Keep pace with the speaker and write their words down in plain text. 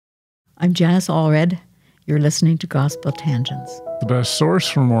I'm Janice Allred. You're listening to Gospel Tangents, the best source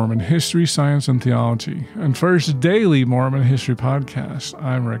for Mormon history, science, and theology, and first daily Mormon history podcast.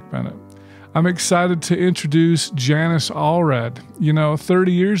 I'm Rick Bennett. I'm excited to introduce Janice Allred.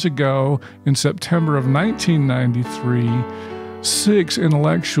 30 years ago, in September of 1993, 6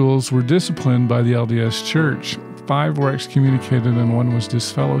 intellectuals were disciplined by the LDS Church. 5 were excommunicated and 1 was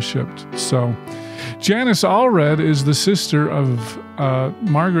disfellowshipped. So, Janice Allred is the sister of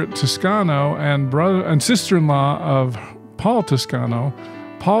Margaret Toscano and brother and sister-in-law of Paul Toscano.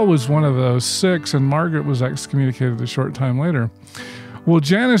 Paul was one of those 6, and Margaret was excommunicated a short time later. Well,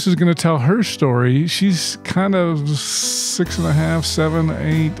 Janice is going to tell her story. She's kind of 6.5,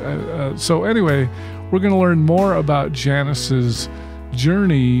 7, 8. So anyway, we're going to learn more about Janice's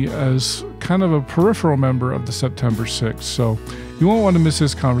journey as kind of a peripheral member of the September 6th. So you won't want to miss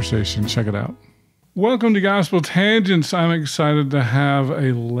this conversation. Check it out. Welcome to Gospel Tangents. I'm excited to have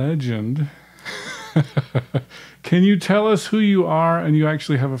a legend. Can you tell us who you are? And you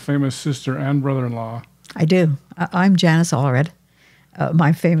actually have a famous sister and brother-in-law. I do. I'm Janice Allred.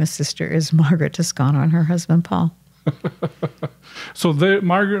 My famous sister is Margaret Toscano and her husband, Paul. So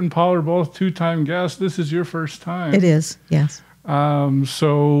Margaret and Paul are both 2-time guests. This is your first time. It is, yes.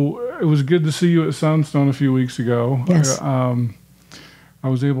 So it was good to see you at Sunstone a few weeks ago. Yes. I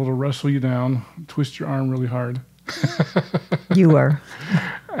was able to wrestle you down, twist your arm really hard. You were.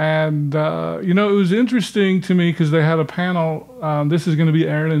 And, it was interesting to me because they had a panel. This is going to be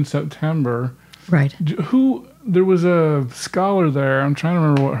aired in September. Right. There was a scholar there, I'm trying to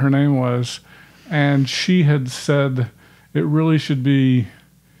remember what her name was, and she had said it really should be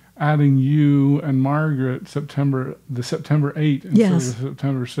adding you and Margaret September 8th instead Yes. of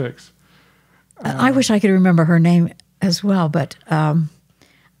September 6th. I wish I could remember her name as well, but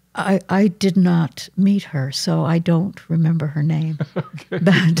I did not meet her, so I don't remember her name. Okay.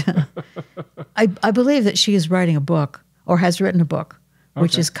 But I believe that she is writing a book, or has written a book,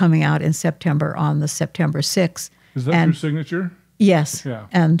 which is coming out in September on the September 6th. Is that your signature? Yes. Yeah.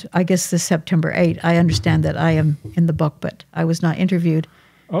 And I guess the September 8th, I understand that I am in the book, but I was not interviewed.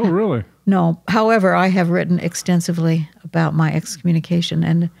 Oh, really? No. However, I have written extensively about my excommunication,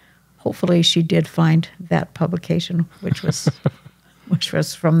 and hopefully she did find that publication, which was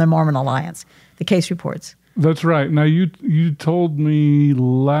from the Mormon Alliance, the case reports. That's right. Now, you told me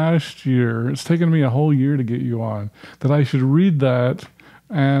last year, it's taken me a whole year to get you on, that I should read that.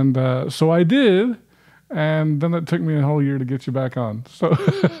 And so I did. And then it took me a whole year to get you back on. So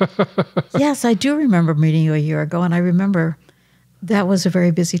Yes, I do remember meeting you a year ago. And I remember that was a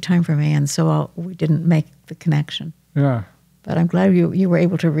very busy time for me. And so we didn't make the connection. Yeah. But I'm glad you were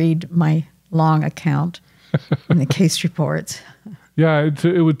able to read my long account in the case reports. Yeah, it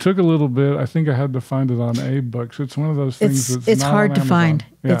took a little bit. I think I had to find it on Abe Books. It's one of those things it's not hard on to Amazon. find.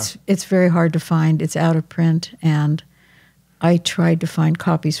 Yeah. It's very hard to find. It's out of print, and I tried to find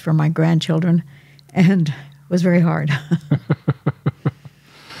copies for my grandchildren, and it was very hard.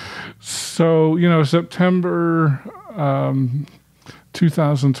 So, September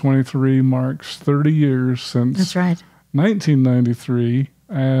 2023 marks 30 years since That's right. 1993,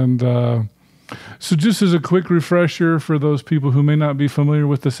 and so just as a quick refresher for those people who may not be familiar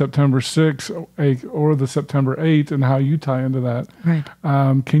with the September 6th or the September 8th and how you tie into that,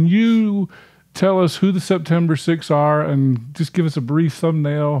 Right. Can you tell us who the September 6 are and just give us a brief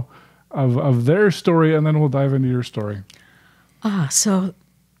thumbnail of their story, and then we'll dive into your story. So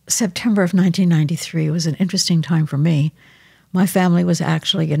September of 1993 was an interesting time for me. My family was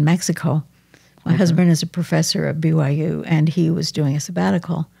actually in Mexico. My husband is a professor at BYU, and he was doing a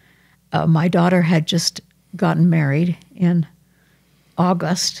sabbatical. My daughter had just gotten married in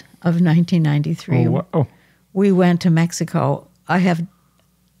August of 1993. Oh, wow. We went to Mexico. I have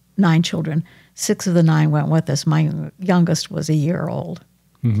 9 children. 6 of the 9 went with us. My youngest was a year old.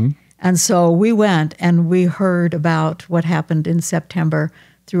 Mm-hmm. And so we went, and we heard about what happened in September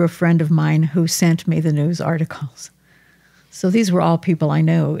through a friend of mine who sent me the news articles. So these were all people I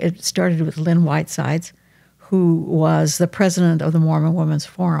knew. It started with Lynn Whitesides, who was the president of the Mormon Women's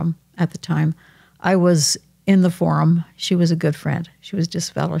Forum at the time. I was in the forum. She was a good friend. She was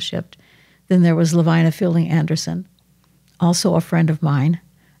disfellowshipped. Then there was Lavina Fielding Anderson, also a friend of mine.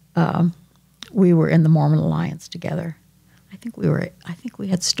 We were in the Mormon Alliance together. I think we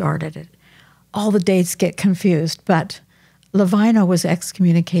had started it. All the dates get confused, but Lavina was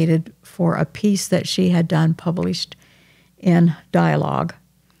excommunicated for a piece that she had done published in Dialogue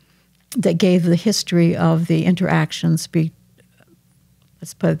that gave the history of the interactions,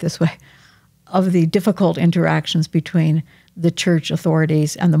 let's put it this way, of the difficult interactions between the church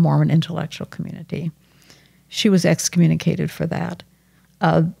authorities and the Mormon intellectual community. She was excommunicated for that.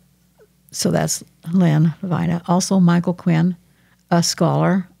 So that's Lynn, Lavina. Also Michael Quinn, a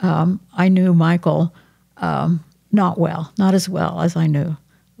scholar. I knew Michael not as well as I knew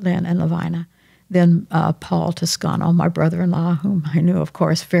Lynn and Lavina. Then Paul Toscano, my brother-in-law, whom I knew, of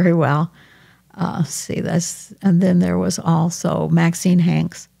course, very well. And then there was also Maxine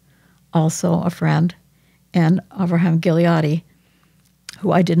Hanks, also a friend, and Avraham Gileadi,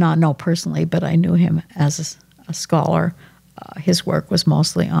 who I did not know personally, but I knew him as a scholar. His work was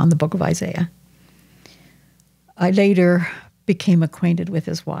mostly on the book of Isaiah. I later became acquainted with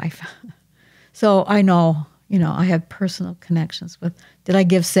his wife. So I know, I have personal connections with. Did I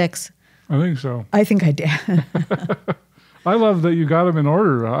give 6? I think so. I think I did. I love that you got them in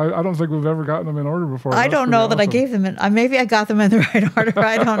order. I don't think we've ever gotten them in order before. I don't know that I gave them in. Maybe I got them in the right order.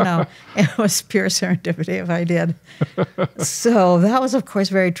 I don't know. It was pure serendipity if I did. So that was, of course,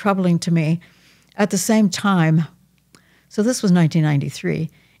 very troubling to me. At the same time, so this was 1993.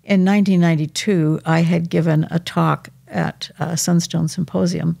 In 1992, I had given a talk at Sunstone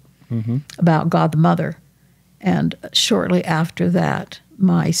Symposium about God the Mother. And shortly after that,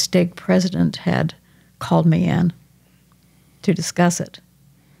 my stake president had called me in to discuss it.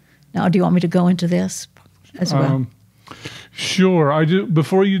 Now, do you want me to go into this as well? Sure. I do.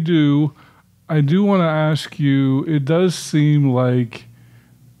 Before you do, I do want to ask you, it does seem like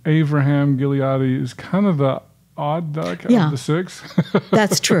Avraham Gileadi is kind of the odd duck out of the 6.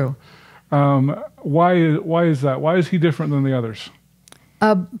 That's true. Why is that? Why is he different than the others?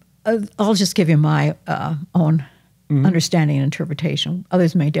 I'll just give you my own understanding and interpretation.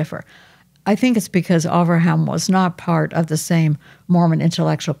 Others may differ. I think it's because Avraham was not part of the same Mormon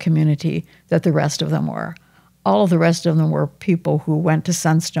intellectual community that the rest of them were. All of the rest of them were people who went to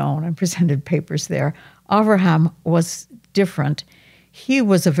Sunstone and presented papers there. Avraham was different. He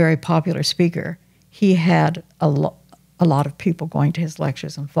was a very popular speaker. He had a lot of people going to his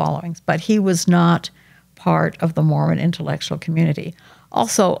lectures and followings, but he was not part of the Mormon intellectual community.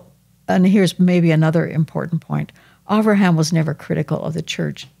 Also, and here's maybe another important point, Avraham was never critical of the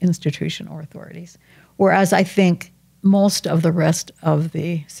church institution or authorities, whereas I think most of the rest of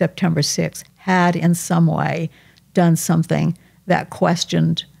the September 6th had in some way done something that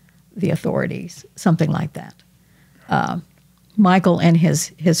questioned the authorities, something like that. Michael, in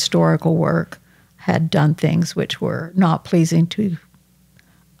his historical work, had done things which were not pleasing to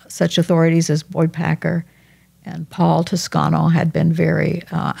such authorities as Boyd Packer, and Paul Toscano had been very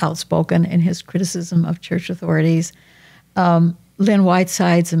outspoken in his criticism of church authorities. Lynn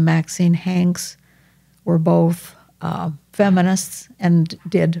Whitesides and Maxine Hanks were both feminists and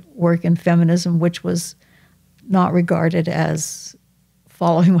did work in feminism, which was not regarded as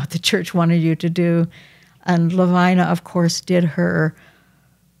following what the church wanted you to do. And Lavina, of course, did her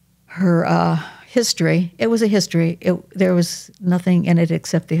history. It was a history. There was nothing in it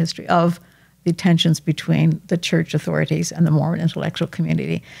except the history of the tensions between the church authorities and the Mormon intellectual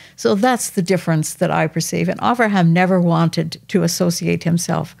community. So that's the difference that I perceive. And Avraham never wanted to associate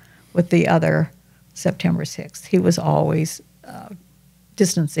himself with the other September 6th. He was always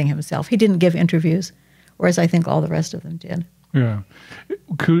distancing himself. He didn't give interviews, whereas I think all the rest of them did. Yeah.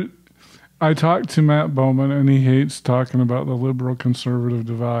 I talked to Matt Bowman, and he hates talking about the liberal-conservative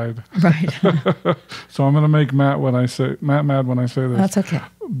divide. Right. So I'm going to make Matt mad when I say this. That's okay.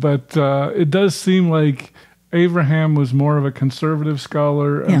 But it does seem like Avraham was more of a conservative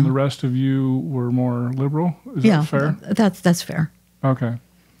scholar, and the rest of you were more liberal. Is that fair? That's fair. Okay.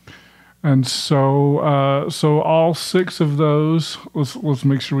 And so all 6 of those, let's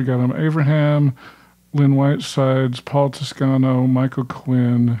make sure we got them. Avraham, Lynn Whitesides, Paul Toscano, Michael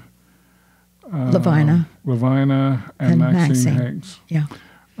Quinn, Lavina, and Maxine Hanks. Yeah.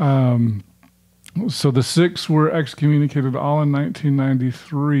 So the 6 were excommunicated all in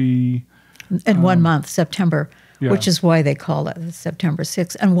 1993. In 1 month, September, which is why they call it the September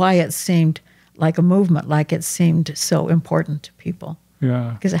 6th, and why it seemed like a movement, like it seemed so important to people.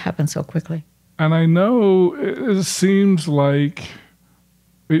 Yeah. Because it happened so quickly. And I know it seems like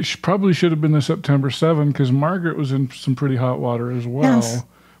it probably should have been the September 7th, because Margaret was in some pretty hot water as well. Yes.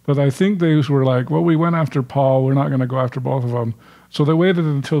 But I think they were like, well, we went after Paul. We're not going to go after both of them. So they waited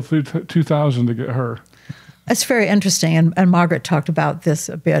until 2000 to get her. That's very interesting. And Margaret talked about this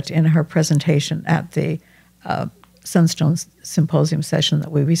a bit in her presentation at the Sunstone Symposium session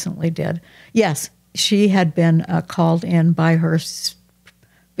that we recently did. Yes, she had been called in by her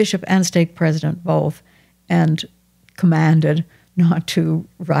bishop and stake president both, and commanded not to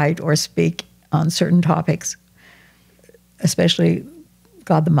write or speak on certain topics, especially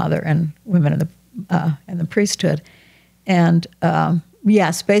God the Mother and women in the priesthood. And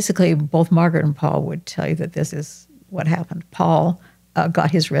yes, basically both Margaret and Paul would tell you that this is what happened. Paul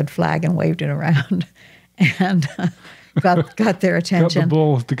got his red flag and waved it around, and got their attention. Got the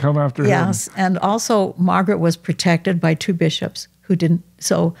bull to come after him. Yes, and also Margaret was protected by two bishops who didn't.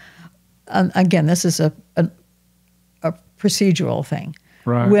 So again, this is a procedural thing.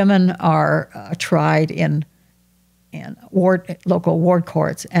 Right. Women are tried in local ward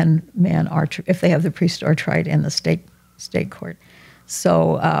courts, and men are, if they have the priest, are tried in the state court.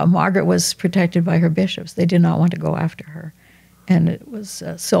 So Margaret was protected by her bishops. They did not want to go after her, and it was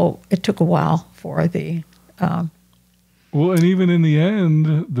so it took a while for the. Well, and even in the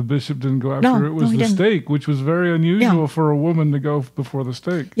end, the bishop didn't go after her. It was the stake, which was very unusual for a woman to go before the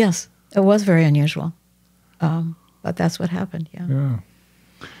stake. Yes, it was very unusual, but that's what happened. Yeah.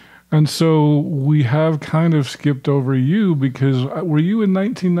 And so we have kind of skipped over you because were you in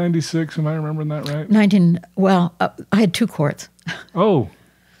 1996? Am I remembering that right? Well, I had two courts. Oh.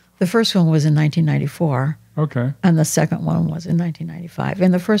 The first one was in 1994. Okay. And the second one was in 1995.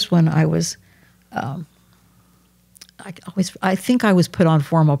 In the first one, I was, I think I was put on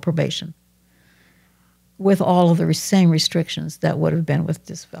formal probation with all of the same restrictions that would have been with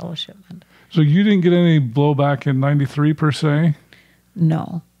disfellowshipment. So you didn't get any blowback in 93 per se?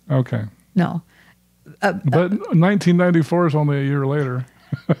 No. Okay. No. But 1994 is only a year later.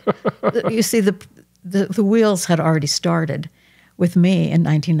 You see, the wheels had already started with me in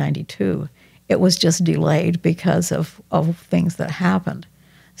 1992. It was just delayed because of things that happened.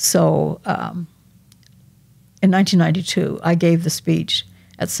 So in 1992, I gave the speech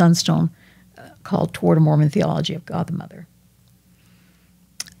at Sunstone called Toward a Mormon Theology of God the Mother.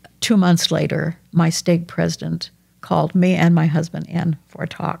 2 months later, my stake president called me and my husband in for a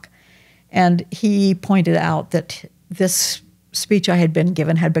talk. And he pointed out that this speech I had been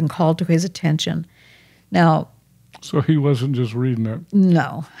given had been called to his attention. Now, so he wasn't just reading it?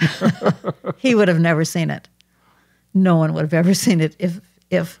 No. He would have never seen it. No one would have ever seen it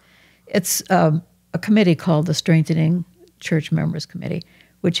if it's a committee called the Strengthening Church Members Committee,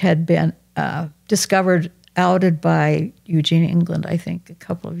 which had been outed by Eugene England, I think, a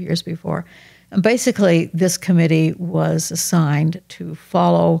couple of years before. And basically, this committee was assigned to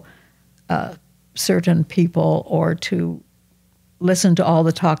follow certain people or to listen to all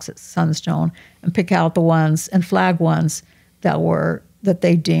the talks at Sunstone and pick out the ones and flag ones that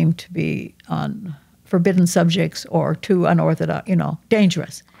they deemed to be on forbidden subjects or too unorthodox,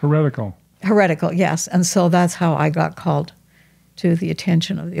 dangerous. Heretical, yes. And so that's how I got called to the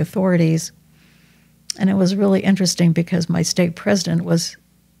attention of the authorities. And it was really interesting because my stake president was,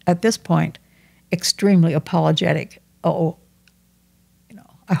 at this point, extremely apologetic. I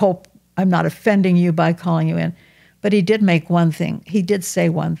hope I'm not offending you by calling you in. But he did say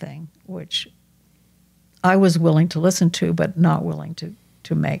one thing, which I was willing to listen to, but not willing to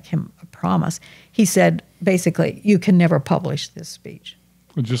make him a promise. He said, basically, you can never publish this speech.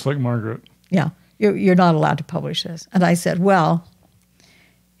 Just like Margaret. Yeah, you're not allowed to publish this. And I said, well,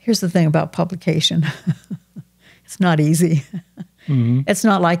 here's the thing about publication. It's not easy. Mm-hmm. It's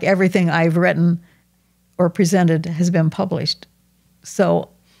not like everything I've written or presented has been published. So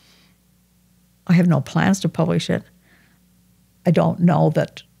I have no plans to publish it. I don't know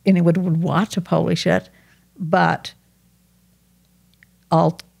that anyone would want to publish it, but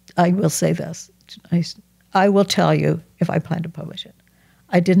I will say this. I will tell you if I plan to publish it.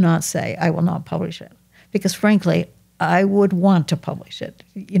 I did not say I will not publish it because, frankly, I would want to publish it.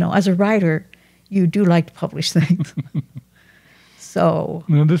 As a writer, you do like to publish things. So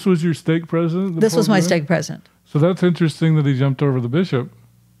now, this was your stake president? This was my stake president. So that's interesting that he jumped over the bishop.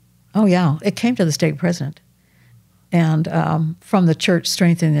 Oh, yeah. It came to the stake president. And from the church,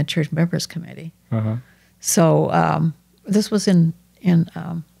 Strengthening the Church Members Committee. Uh-huh. So this was in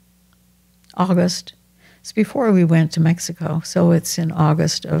August. It's before we went to Mexico. So it's in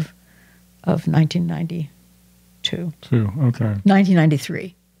August of 1992. Okay.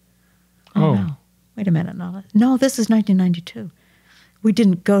 1993. Oh. No. Wait a minute. No, this is 1992. We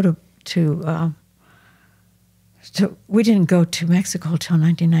didn't go to Mexico till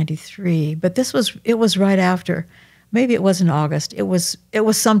 1993, but it was right after. Maybe it was in August. It was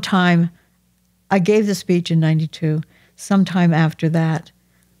sometime. I gave the speech in 92. Sometime after that,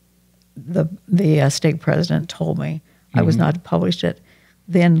 the stake president told me I was not to publish it.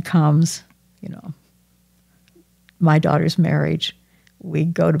 Then comes, my daughter's marriage. We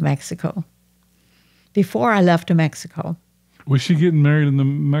go to Mexico. Before I left to Mexico. Was she getting married in the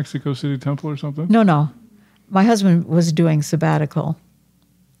Mexico City Temple or something? No. My husband was doing sabbatical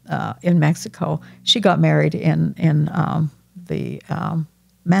in Mexico. She got married in the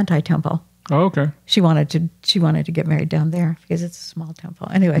Manti Temple. Oh, okay. She wanted to get married down there because it's a small temple.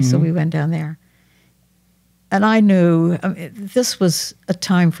 Anyway, so we went down there. And I knew this was a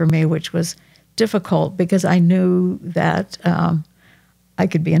time for me which was difficult because I knew that I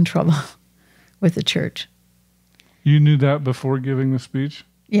could be in trouble with the church. You knew that before giving the speech?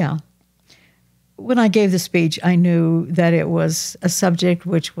 Yeah. When I gave the speech, I knew that it was a subject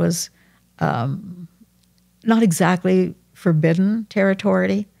which was not exactly forbidden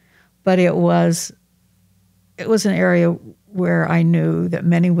territory, but it was an area where I knew that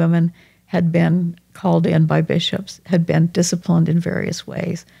many women had been called in by bishops, had been disciplined in various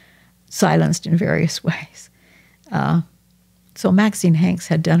ways, silenced in various ways. So Maxine Hanks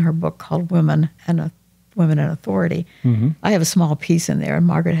had done her book called Women in Authority. Mm-hmm. I have a small piece in there, and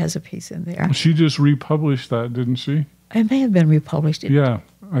Margaret has a piece in there. She just republished that, didn't she? It may have been republished. Yeah,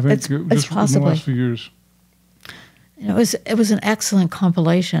 I think it's possibly in the last few years. It was an excellent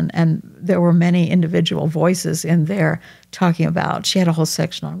compilation, and there were many individual voices in there talking about. She had a whole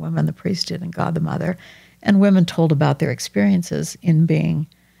section on women, the priesthood, and God the Mother, and women told about their experiences in being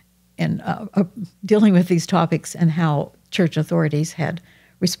in dealing with these topics and how church authorities had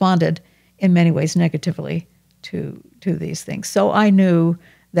responded in many ways negatively to these things. So I knew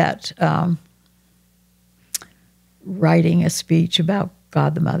that writing a speech about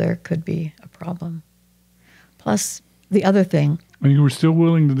God the Mother could be a problem. Plus, the other thing. And you were still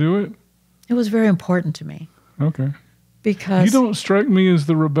willing to do it? It was very important to me. Okay. Because you don't strike me as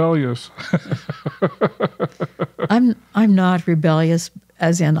the rebellious. I'm not rebellious,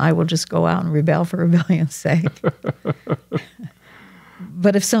 as in I will just go out and rebel for rebellion's sake.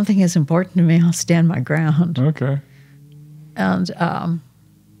 But if something is important to me, I'll stand my ground. Okay. And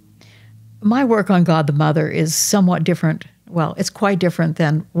my work on God the Mother is somewhat different. Well, it's quite different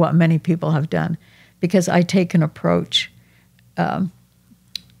than what many people have done, because I take an approach.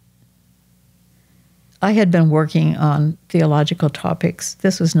 I had been working on theological topics.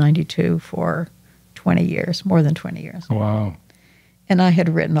 This was 92 for 20 years, more than 20 years. Wow. And I had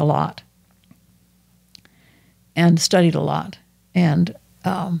written a lot and studied a lot. And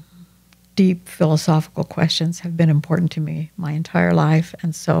deep philosophical questions have been important to me my entire life.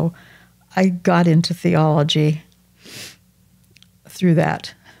 And so I got into theology through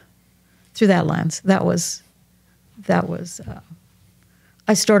that lens. That was.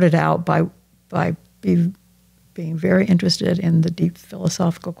 I started out by being very interested in the deep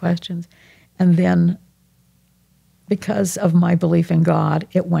philosophical questions, and then because of my belief in God,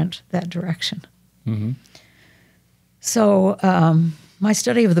 it went that direction. Mm-hmm. So my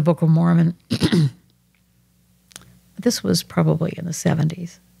study of the Book of Mormon, this was probably in the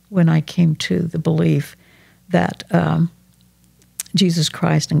 70s when I came to the belief that Jesus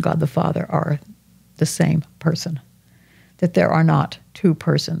Christ and God the Father are the same person, that there are not two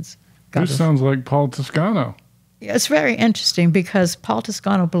persons. This sounds like Paul Toscano. It's very interesting because Paul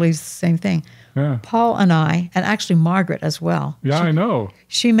Toscano believes the same thing. Yeah. Paul and I, and actually Margaret as well. Yeah, I know.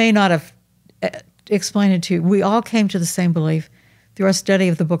 She may not have explained it to you. We all came to the same belief through our study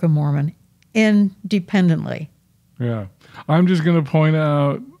of the Book of Mormon independently. Yeah. I'm just going to point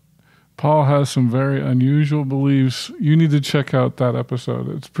out Paul has some very unusual beliefs. You need to check out that episode.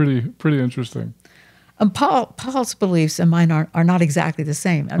 It's pretty interesting. And Paul's beliefs and mine are not exactly the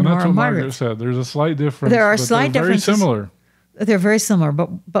same. And that's what Margaret said. There's a slight difference. There are slight differences. Very similar. They're very similar.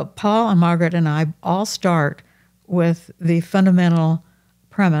 But Paul and Margaret and I all start with the fundamental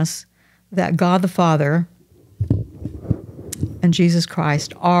premise that God the Father and Jesus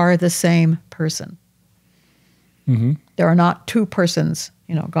Christ are the same person. Mm-hmm. There are not two persons,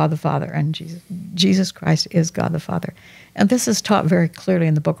 God the Father and Jesus. Jesus Christ is God the Father. And this is taught very clearly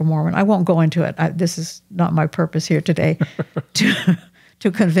in the Book of Mormon. I won't go into it. This is not my purpose here today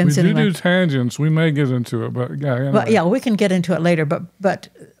to convince anyone. We do tangents. We may get into it, but yeah. Anyway. But yeah, we can get into it later. But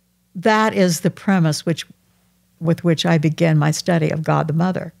that is the premise with which I began my study of God the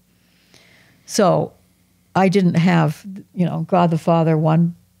Mother. So I didn't have, God the Father,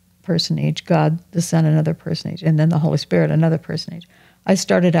 one person each, God the Son, another person each, and then the Holy Spirit, another person each. I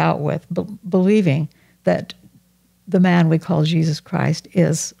started out with believing that the man we call Jesus Christ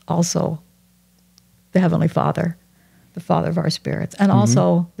is also the Heavenly Father, the Father of our spirits, and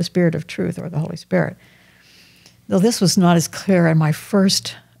also the Spirit of truth, or the Holy Spirit. Though this was not as clear in my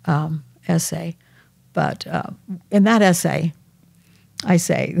first essay, but in that essay, I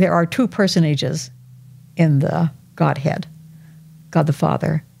say there are two personages in the Godhead, God the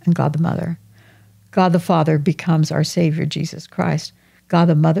Father and God the Mother. God the Father becomes our Savior, Jesus Christ. God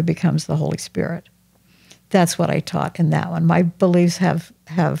the Mother becomes the Holy Spirit. That's what I taught in that one. My beliefs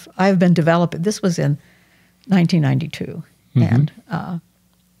I've been developing. This was in 1992, and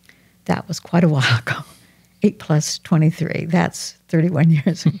that was quite a while ago. 8 plus 23, that's 31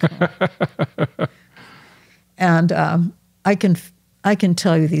 years ago. And I can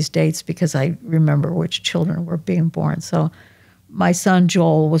tell you these dates because I remember which children were being born. So my son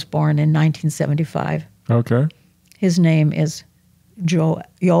Joel was born in 1975. Okay. His name is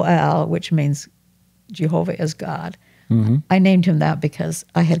Yoel, which means Jehovah is God. Mm-hmm. I named him that because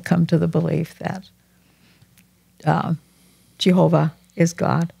I had come to the belief that Jehovah is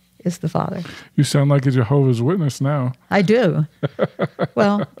God, is the Father. You sound like a Jehovah's Witness now. I do.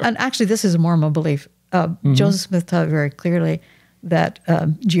 Well, and actually this is a Mormon belief. Joseph Smith taught very clearly that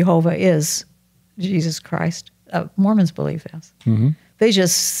Jehovah is Jesus Christ. Mormons believe this. Mm-hmm. They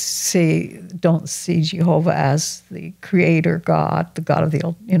just don't see Jehovah as the creator God, the God of the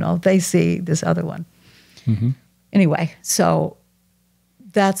old, they see this other one. Mm-hmm. Anyway, so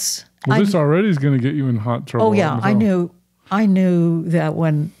that's... Well, this already is going to get you in hot trouble. Oh, yeah, I knew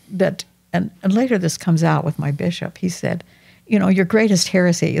that and later this comes out with my bishop. He said, your greatest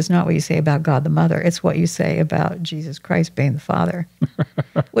heresy is not what you say about God the Mother. It's what you say about Jesus Christ being the Father,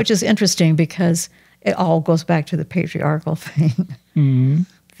 which is interesting because it all goes back to the patriarchal thing. Mm-hmm.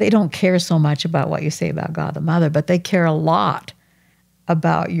 They don't care so much about what you say about God the Mother, but they care a lot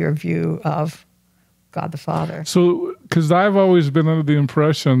about your view of God the Father. So, because I've always been under the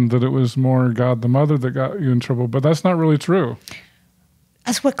impression that it was more God the Mother that got you in trouble, but that's not really true.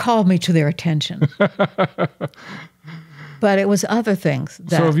 That's what called me to their attention. But it was other things.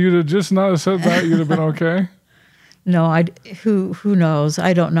 So if you'd have just not said that, you'd have been okay? No, who knows?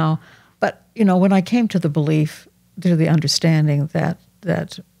 I don't know. But, when I came to the belief, to the understanding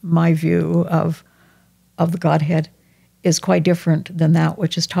that my view of the Godhead is quite different than that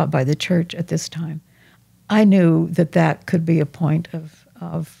which is taught by the church at this time, I knew that could be a point of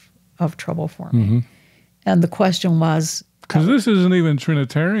trouble for me. Mm-hmm. And the question was... Because this isn't even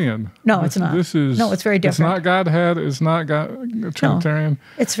Trinitarian. No, it's not. It's very different. It's not Godhead. It's not Trinitarian. No,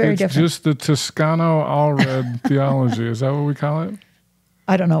 it's very different. It's just the Toscano Allred theology. Is that what we call it?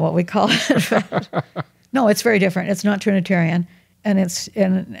 I don't know what we call it. No, it's very different. It's not Trinitarian, and it's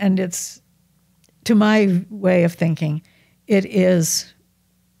to my way of thinking, it is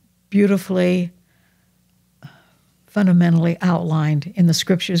beautifully, fundamentally outlined in the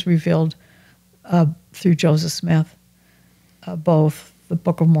scriptures revealed through Joseph Smith. Both the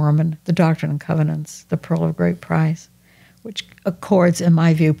Book of Mormon, the Doctrine and Covenants, the Pearl of Great Price, which accords, in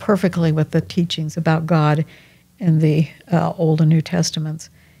my view, perfectly with the teachings about God in the Old and New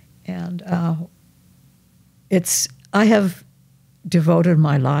Testaments. And I have devoted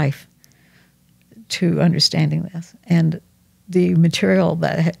my life to understanding this. And the material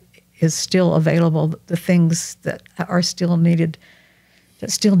that is still available, the things that are still needed, that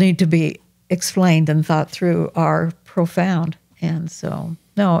still need to be explained and thought through are profound. And so,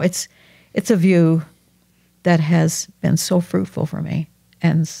 no, it's a view that has been so fruitful for me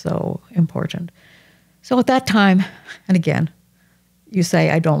and so important. So at that time, and again, you say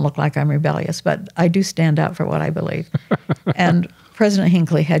I don't look like I'm rebellious, but I do stand up for what I believe. And President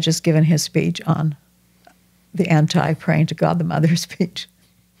Hinckley had just given his speech on the anti-praying to God the Mother speech.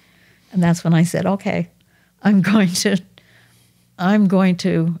 And that's when I said, okay, I'm going to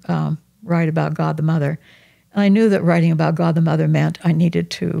write about God the Mother. And I knew that writing about God the Mother meant I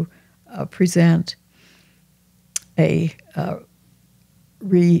needed to present a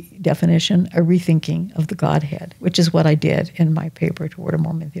redefinition, a rethinking of the Godhead, which is what I did in my paper, Toward a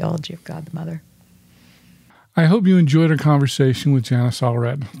Mormon Theology of God the Mother. I hope you enjoyed our conversation with Janice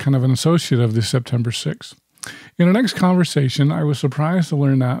Allred, kind of an associate of the September 6th. In our next conversation, I was surprised to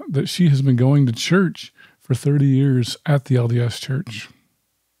learn that she has been going to church for 30 years at the LDS Church.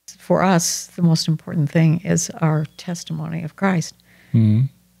 For us, the most important thing is our testimony of Christ. Mm-hmm.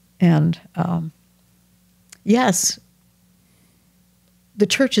 And yes, the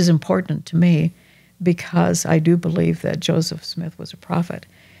church is important to me because I do believe that Joseph Smith was a prophet.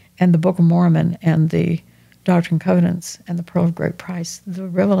 And the Book of Mormon and the Doctrine and Covenants and the Pearl of Great Price, the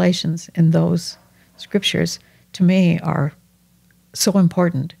revelations in those scriptures, to me, are so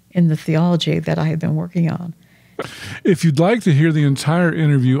important in the theology that I have been working on. If you'd like to hear the entire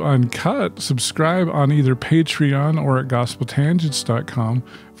interview uncut, subscribe on either Patreon or at gospeltangents.com.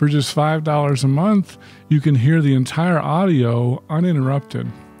 For just $5 a month, you can hear the entire audio uninterrupted.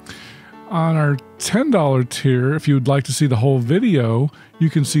 On our $10 tier, if you would like to see the whole video,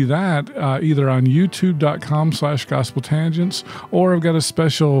 you can see that either on youtube.com/gospeltangents, or I've got a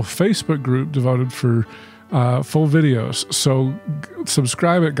special Facebook group devoted for full videos. So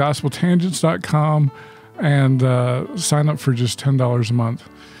subscribe at gospeltangents.com and sign up for just $10 a month.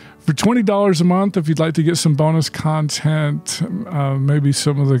 For $20 a month, if you'd like to get some bonus content, maybe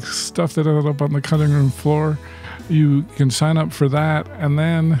some of the stuff that ended up on the cutting room floor, you can sign up for that. And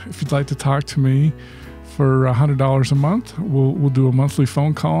then if you'd like to talk to me For $100 a month, we'll do a monthly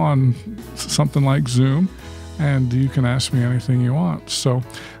phone call on something like Zoom, and you can ask me anything you want. So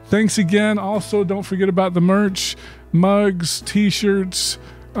thanks again. Also, don't forget about the merch, mugs, t-shirts,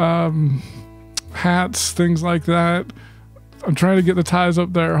 hats, things like that. I'm trying to get the ties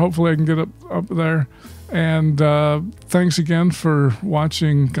up there. Hopefully I can get up there. And thanks again for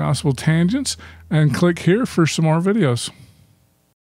watching Gospel Tangents, and click here for some more videos.